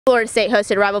Florida State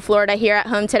hosted rival Florida here at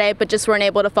home today, but just weren't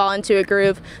able to fall into a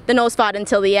groove. The Noles fought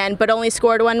until the end, but only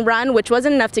scored one run, which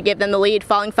wasn't enough to give them the lead,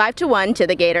 falling 5-1 to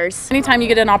the Gators. Anytime you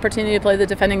get an opportunity to play the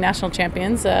defending national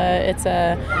champions, it's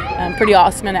a pretty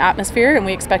awesome atmosphere, and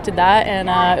we expected that. And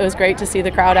it was great to see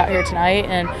the crowd out here tonight.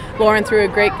 And Lauren threw a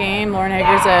great game. Lauren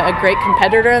Hager's a great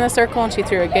competitor in the circle, and she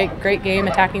threw a great game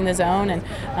attacking the zone. And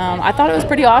I thought it was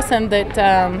pretty awesome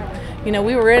that.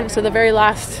 We were into the very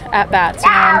last at-bats.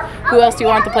 Who else do you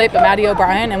want at the plate but Maddie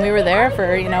O'Brien? And we were there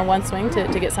for, one swing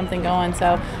to get something going.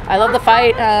 So I love the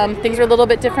fight. Things were a little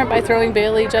bit different by throwing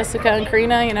Bailey, Jessica, and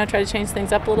Karina, try to change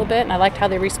things up a little bit. And I liked how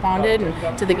they responded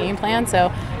to the game plan. So,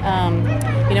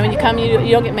 when you come, you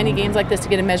don't get many games like this to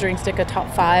get a measuring stick of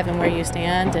top 5 and where you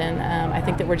stand. And I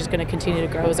think that we're just going to continue to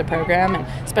grow as a program, and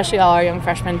especially all our young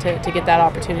freshmen to get that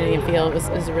opportunity and feel it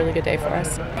was a really good day for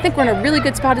us. I think we're in a really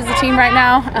good spot as a team right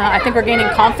now. I think we're gaining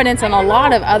confidence and a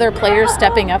lot of other players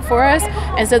stepping up for us,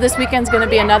 and so this weekend's going to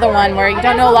be another one where you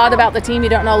don't know a lot about the team, you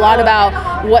don't know a lot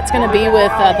about what's going to be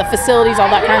with the facilities, all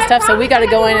that kind of stuff, so we got to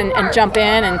go in and jump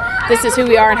in, and this is who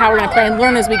we are and how we're going to play and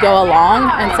learn as we go along.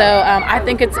 And so I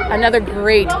think it's another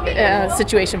great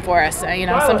situation for us.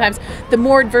 Sometimes the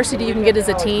more adversity you can get as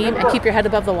a team and keep your head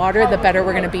above the water, the better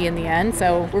we're going to be in the end,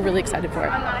 so we're really excited for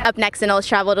it. Up next, the Noles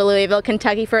travel to Louisville,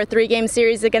 Kentucky for a 3-game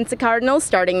series against the Cardinals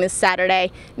starting this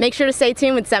Saturday. Make sure to stay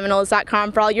tuned with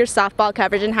Seminoles.com for all your softball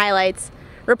coverage and highlights.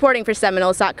 Reporting for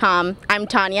Seminoles.com, I'm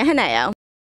Tanya Haneo.